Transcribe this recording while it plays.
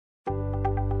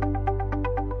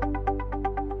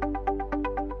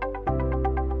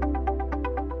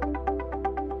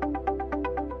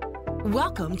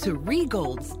Welcome to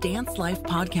Regold's Dance Life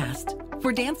podcast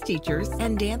for dance teachers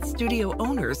and dance studio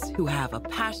owners who have a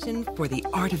passion for the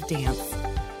art of dance.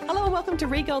 Hello and welcome to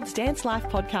Regold's Dance Life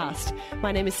podcast.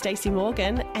 My name is Stacey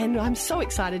Morgan and I'm so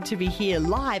excited to be here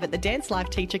live at the Dance Life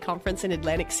Teacher Conference in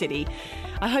Atlantic City.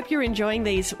 I hope you're enjoying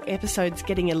these episodes,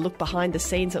 getting a look behind the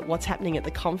scenes at what's happening at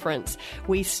the conference.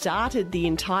 We started the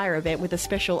entire event with a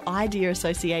special Idea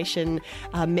Association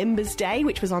Members Day,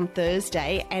 which was on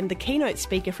Thursday, and the keynote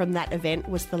speaker from that event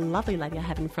was the lovely lady I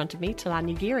have in front of me,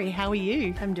 Talanya Geary. How are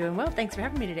you? I'm doing well. Thanks for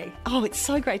having me today. Oh, it's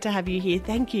so great to have you here.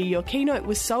 Thank you. Your keynote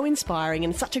was so inspiring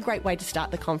and such a great way to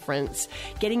start the conference,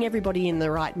 getting everybody in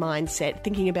the right mindset,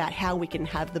 thinking about how we can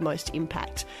have the most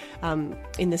impact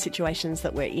in the situations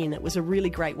that we're in. It was a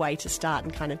really great way to start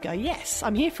and kind of go, yes,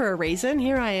 I'm here for a reason.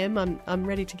 Here I am. I'm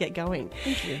ready to get going.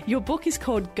 Thank you. Your book is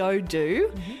called Go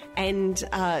Do, and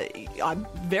I'm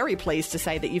very pleased to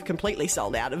say that you've completely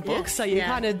sold out of books. Yes, so you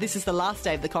kind of, this is the last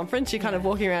day of the conference. You're kind of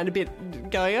walking around a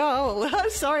bit going, oh,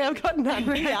 sorry, I've got none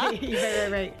here.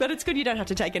 Right. But it's good you don't have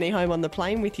to take any home on the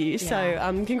plane with you.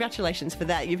 So congratulations for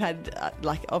that. You've had,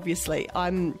 obviously,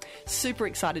 I'm super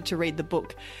excited to read the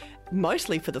book,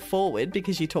 mostly for the foreword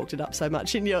because you talked it up so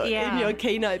much in your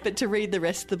keynote, but to read the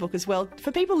rest of the book as well.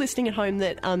 For people listening at home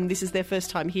that this is their first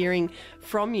time hearing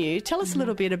from you, tell us a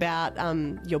little bit about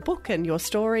your book and your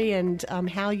story and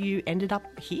how you ended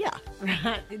up here.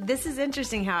 Right. This is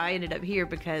interesting how I ended up here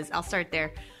because I'll start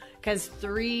there. Because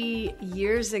 3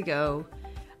 years ago,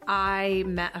 I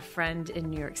met a friend in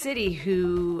New York City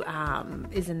who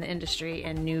is in the industry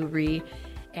and knew Ree,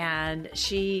 and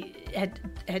she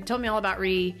had told me all about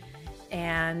Ree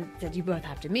and said, you both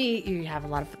have to meet. You have a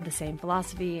lot of the same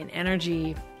philosophy and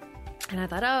energy. And I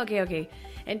thought, oh, okay.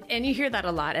 And you hear that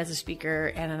a lot as a speaker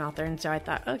and an author. And so I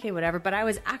thought, okay, whatever. But I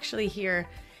was actually here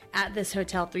at this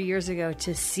hotel 3 years ago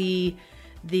to see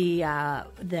the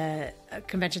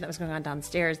convention that was going on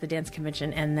downstairs, the dance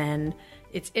convention. And then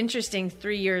it's interesting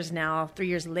 3 years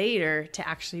later to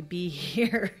actually be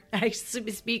here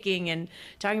actually speaking and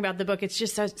talking about the book. It's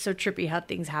just so trippy how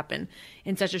things happen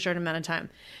in such a short amount of time.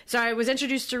 So I was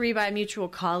introduced to Ree by a mutual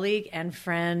colleague and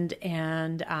friend,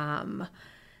 and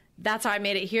that's how I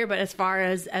made it here. But as far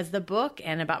as the book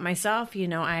and about myself,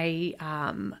 I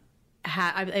run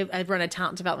a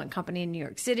talent development company in New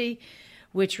York City,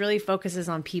 which really focuses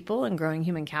on people and growing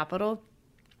human capital.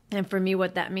 And for me,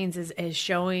 what that means is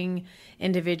showing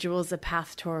individuals a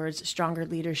path towards stronger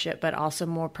leadership, but also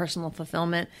more personal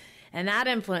fulfillment. And that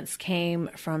influence came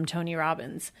from Tony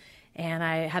Robbins. And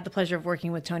I had the pleasure of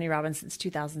working with Tony Robbins since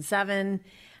 2007.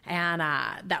 And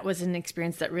that was an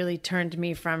experience that really turned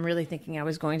me from really thinking I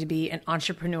was going to be an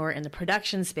entrepreneur in the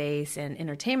production space and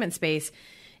entertainment space,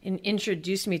 and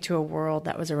introduced me to a world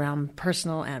that was around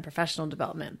personal and professional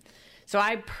development. So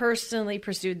I personally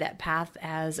pursued that path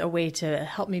as a way to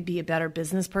help me be a better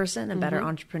business person, a better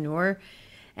entrepreneur.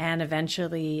 And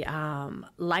eventually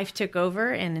life took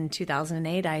over. And in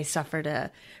 2008, I suffered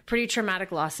a pretty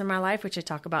traumatic loss in my life, which I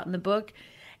talk about in the book.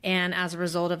 And as a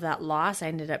result of that loss, I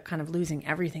ended up kind of losing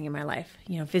everything in my life,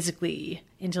 physically,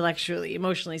 intellectually,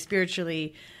 emotionally,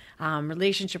 spiritually,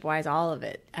 relationship-wise, all of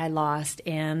it I lost.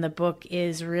 And the book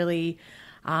is really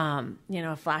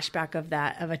a flashback of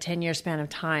a 10-year span of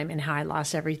time and how I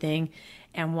lost everything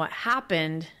and what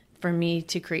happened for me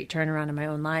to create turnaround in my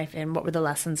own life and what were the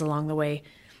lessons along the way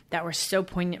that were so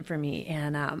poignant for me.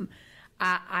 And I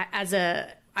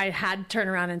had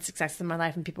turnaround and success in my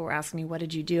life, and people were asking me, what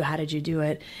did you do? How did you do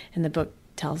it? And the book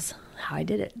tells how I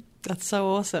did it. That's so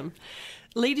awesome.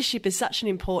 Leadership is such an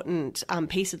important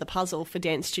piece of the puzzle for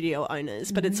dance studio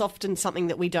owners, but it's often something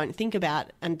that we don't think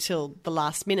about until the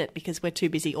last minute because we're too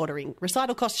busy ordering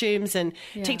recital costumes and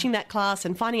teaching that class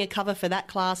and finding a cover for that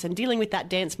class and dealing with that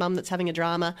dance mum that's having a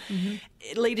drama.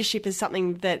 Leadership is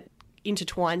something that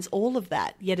intertwines all of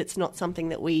that, yet it's not something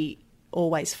that we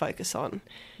always focus on.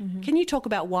 Can you talk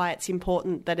about why it's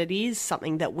important that it is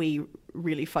something that we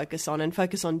really focus on and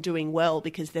focus on doing well,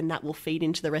 because then that will feed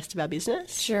into the rest of our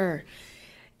business? Sure.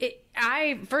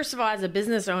 First of all, as a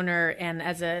business owner and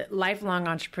as a lifelong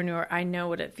entrepreneur, I know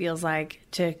what it feels like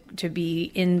to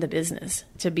be in the business,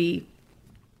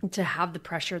 to have the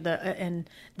pressure and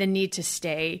the need to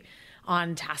stay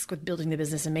on task with building the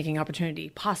business and making opportunity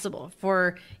possible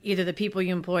for either the people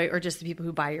you employ or just the people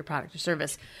who buy your product or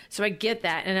service. So I get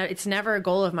that. And it's never a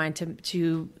goal of mine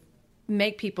to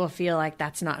make people feel like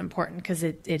that's not important, because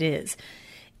it is.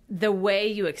 The way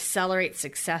you accelerate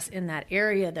success in that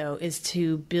area, though, is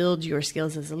to build your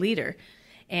skills as a leader.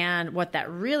 And what that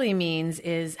really means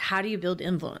is, how do you build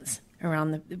influence?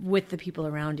 with the people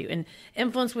around you, and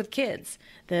influence with kids,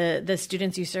 the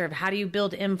students you serve. How do you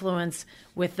build influence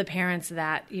with the parents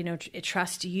that,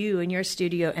 trust you and your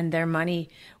studio and their money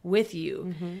with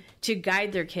you to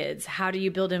guide their kids? How do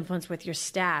you build influence with your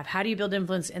staff? How do you build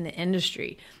influence in the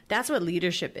industry? That's what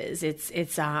leadership is.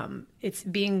 It's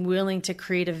being willing to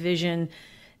create a vision,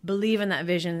 believe in that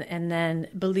vision, and then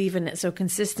believe in it so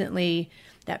consistently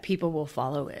that people will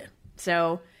follow it.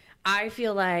 So I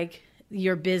feel like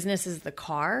your business is the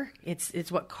car.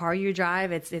 It's what car you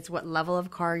drive. It's what level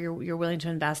of car you're willing to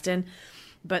invest in.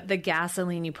 But the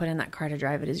gasoline you put in that car to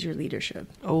drive it is your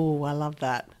leadership. Oh, I love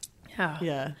that.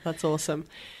 Yeah, that's awesome.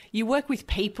 You work with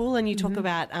people and you talk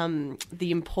about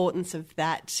the importance of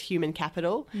that human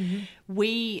capital.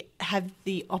 We have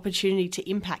the opportunity to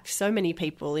impact so many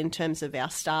people in terms of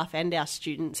our staff and our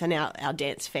students and our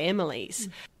dance families.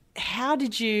 How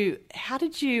did you,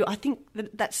 I think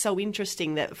that's so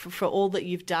interesting that for all that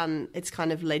you've done, it's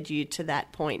kind of led you to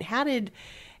that point. How did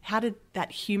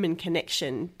that human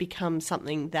connection become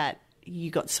something that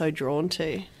you got so drawn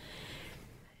to?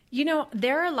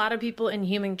 There are a lot of people in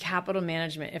human capital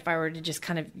management, if I were to just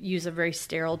kind of use a very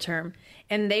sterile term,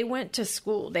 and they went to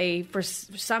school.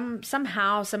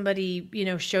 Somehow somebody,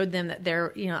 showed them that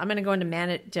they're, I'm going to go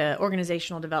into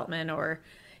organizational development or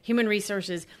human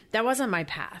resources. That wasn't my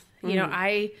path.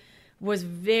 I was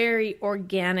very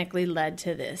organically led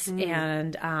to this.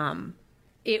 And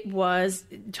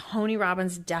Tony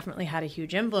Robbins definitely had a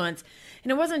huge influence.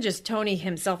 And it wasn't just Tony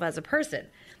himself as a person.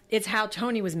 It's how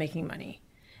Tony was making money.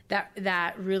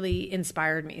 That really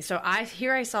inspired me. So I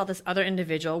saw this other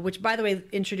individual, which, by the way,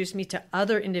 introduced me to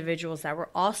other individuals that were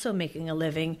also making a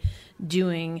living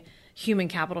doing human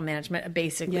capital management,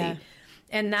 basically. Yeah.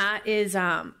 And that is,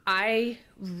 I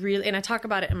talk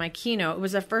about it in my keynote. It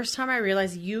was the first time I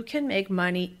realized you can make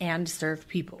money and serve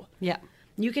people. Yeah.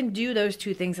 You can do those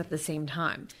two things at the same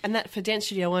time. And that for dance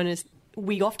studio owners,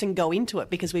 we often go into it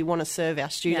because we want to serve our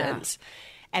students.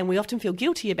 Yeah. And we often feel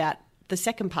guilty about the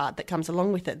second part that comes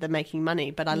along with it, the making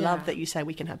money. But I love that you say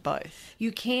we can have both.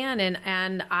 You can.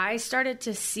 And I started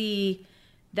to see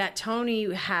that Tony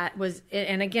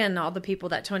and again, all the people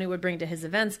that Tony would bring to his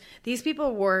events, these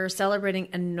people were celebrating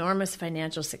enormous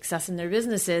financial success in their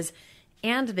businesses,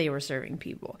 and they were serving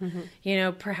people.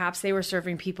 Perhaps they were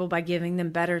serving people by giving them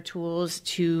better tools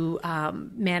to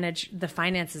manage the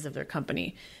finances of their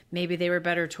company. Maybe they were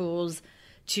better tools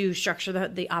to structure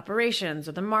the operations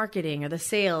or the marketing or the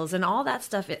sales, and all that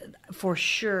stuff for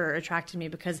sure attracted me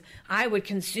because I would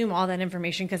consume all that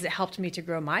information because it helped me to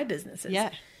grow my businesses.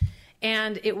 Yeah.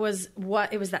 And it was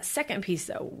that second piece,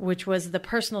 though, which was the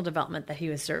personal development that he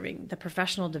was serving, the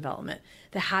professional development,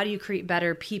 the how do you create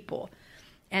better people.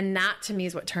 And that, to me,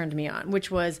 is what turned me on,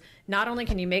 which was not only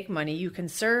can you make money, you can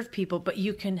serve people, but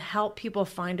you can help people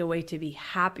find a way to be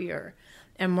happier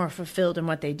and more fulfilled in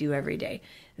what they do every day.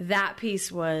 That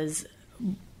piece was,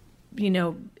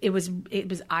 it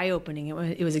was eye-opening.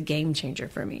 It was a game changer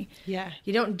for me. Yeah.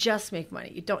 You don't just make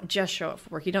money. You don't just show up for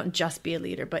work. You don't just be a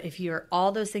leader. But if you're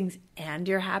all those things and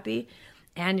you're happy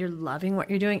and you're loving what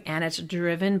you're doing and it's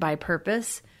driven by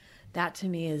purpose, that to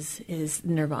me is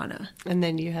nirvana. And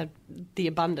then you have the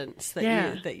abundance that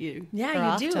you you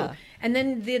after. do. And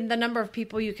then the number of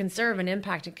people you can serve and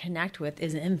impact and connect with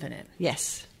is infinite.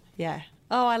 Yes. Yeah.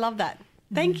 Oh, I love that.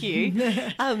 Thank you.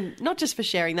 Not just for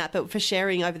sharing that, but for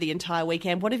sharing over the entire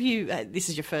weekend. What have you, this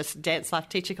is your first Dance Life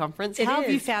Teacher Conference. How have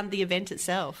you found the event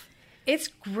itself? It's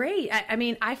great. I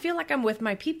mean, I feel like I'm with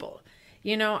my people.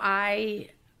 I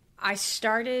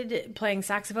started playing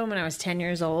saxophone when I was 10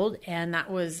 years old, and that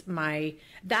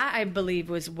I believe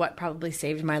was what probably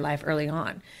saved my life early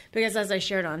on. Because as I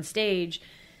shared on stage,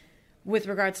 with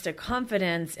regards to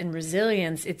confidence and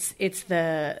resilience, it's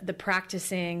the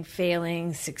practicing,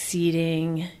 failing,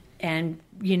 succeeding, and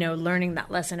learning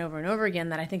that lesson over and over again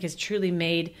that I think has truly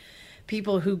made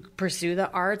people who pursue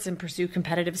the arts and pursue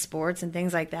competitive sports and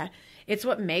things like that. It's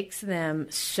what makes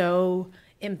them so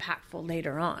impactful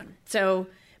later on. So,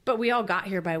 but we all got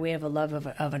here by way of a love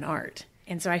of an art,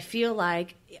 and so I feel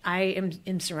like I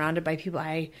am surrounded by people.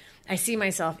 I see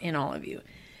myself in all of you.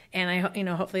 And I,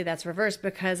 hopefully that's reversed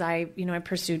because I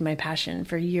pursued my passion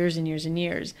for years and years and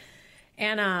years.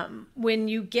 And when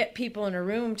you get people in a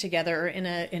room together in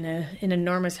an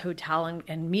enormous hotel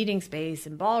and meeting space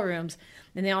and ballrooms,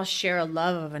 and they all share a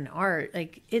love of an art,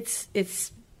 like it's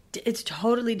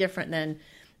totally different than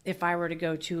if I were to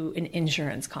go to an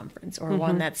insurance conference or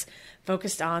one that's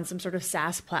focused on some sort of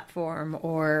SaaS platform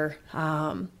or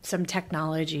some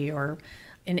technology or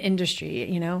an industry.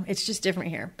 It's just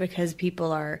different here because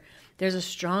there's a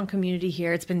strong community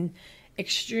here. It's been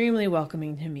extremely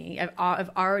welcoming to me. I've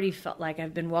already felt like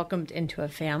I've been welcomed into a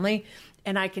family.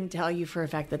 And I can tell you for a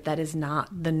fact that that is not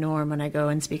the norm when I go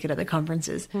and speak at other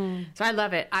conferences. So I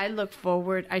love it. I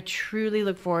truly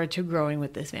look forward to growing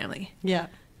with this family. Yeah,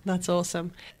 that's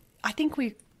awesome. I think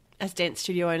we, as dance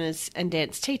studio owners and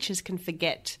dance teachers, can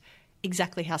forget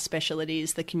exactly how special it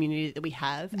is, the community that we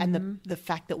have, and the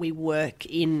fact that we work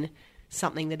in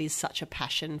something that is such a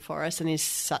passion for us and is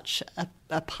such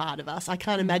a part of us. I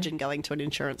can't imagine going to an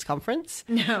insurance conference.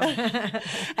 No.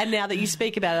 And now that you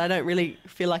speak about it, I don't really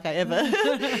feel like I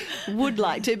ever would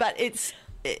like to, but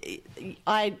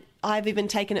I've even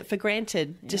taken it for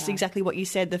granted, just exactly what you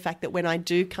said, the fact that when I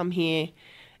do come here,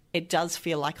 it does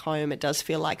feel like home, it does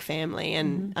feel like family,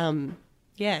 and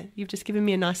yeah, you've just given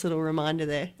me a nice little reminder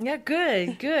there. Yeah,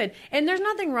 good. And there's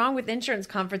nothing wrong with insurance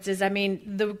conferences. I mean,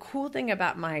 the cool thing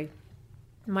about my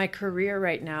career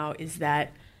right now is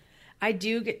that I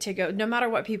do get to go, no matter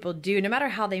what people do, no matter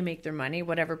how they make their money,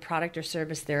 whatever product or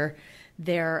service they're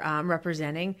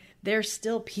representing, they're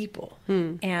still people.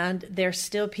 And they're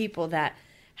still people that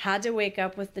had to wake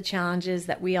up with the challenges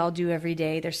that we all do every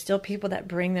day. There's still people that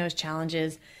bring those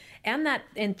challenges and that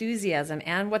enthusiasm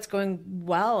and what's going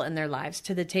well in their lives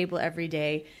to the table every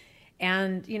day.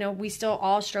 And, you know, we still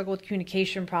all struggle with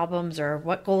communication problems, or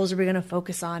what goals are we going to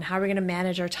focus on? How are we going to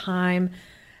manage our time?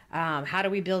 How do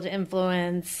we build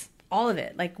influence? All of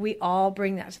it. Like, we all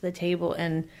bring that to the table.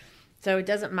 And so it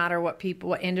doesn't matter what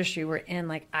industry we're in.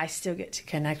 Like, I still get to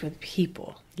connect with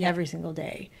people every single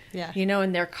day. Yeah. You know,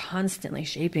 and they're constantly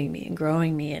shaping me and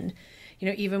growing me. And, you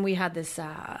know, even we had this,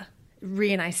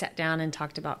 Ree and I sat down and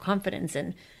talked about confidence,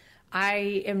 and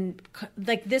I am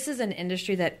like, this is an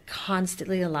industry that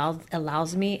constantly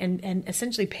allows me and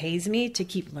essentially pays me to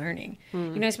keep learning.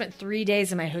 You know, I spent 3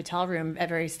 days in my hotel room at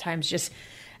various times just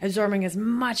absorbing as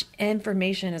much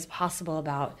information as possible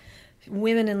about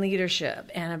women in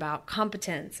leadership and about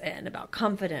competence and about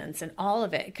confidence and all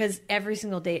of it, because every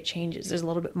single day it changes. There's a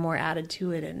little bit more added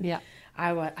to it, and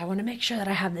I want to make sure that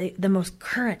I have the most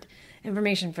current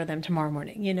information for them tomorrow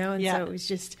morning, you know? And so it was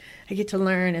just, I get to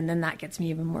learn, and then that gets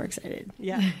me even more excited.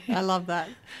 Yeah, I love that.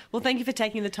 Well, thank you for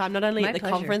taking the time, not only at the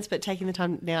pleasure. conference, but taking the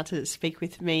time now to speak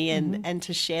with me and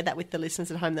to share that with the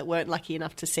listeners at home that weren't lucky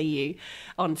enough to see you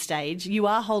on stage. You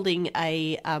are holding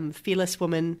a Fearless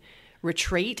Woman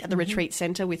retreat at the Retreat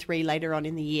Centre with Ree later on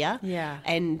in the year. Yeah.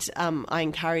 And I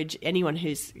encourage anyone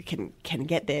who can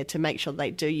get there to make sure they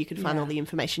do. You can find all the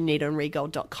information you need on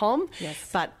regold.com.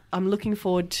 Yes. But I'm looking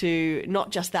forward to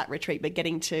not just that retreat, but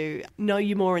getting to know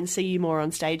you more and see you more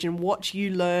on stage and watch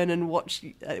you learn and watch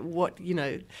what, you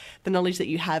know, the knowledge that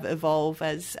you have evolve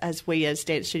as we as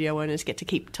dance studio owners get to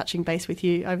keep touching base with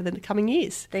you over the coming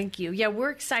years. Thank you. Yeah, we're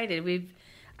excited.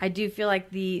 I do feel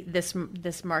like this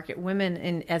market,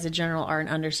 women as a general are an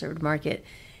underserved market,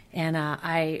 and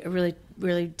I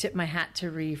really tip my hat to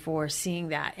Ree for seeing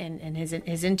that, and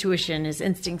his intuition, his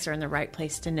instincts are in the right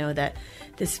place to know that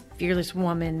this Fearless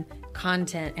Woman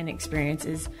content and experience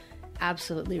is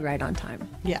absolutely right on time.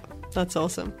 Yeah, that's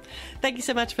awesome. Thank you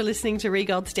so much for listening to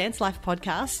Regold's Dance Life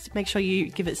podcast. Make sure you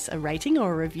give us a rating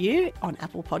or a review on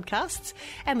Apple Podcasts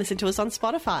and listen to us on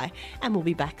Spotify. And we'll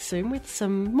be back soon with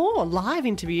some more live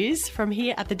interviews from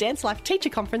here at the Dance Life Teacher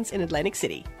Conference in Atlantic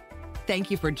City. Thank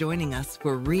you for joining us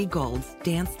for Regold's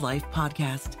Dance Life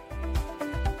podcast.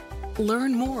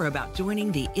 Learn more about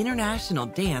joining the International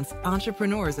Dance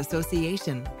Entrepreneurs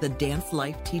Association, the Dance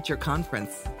Life Teacher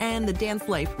Conference, and the Dance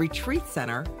Life Retreat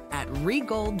Center at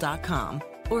regold.com,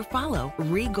 or follow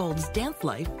Regold's Dance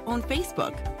Life on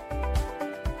Facebook.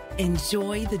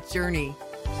 Enjoy the journey.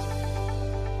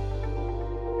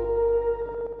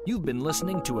 You've been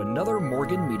listening to another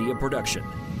Morgan Media production.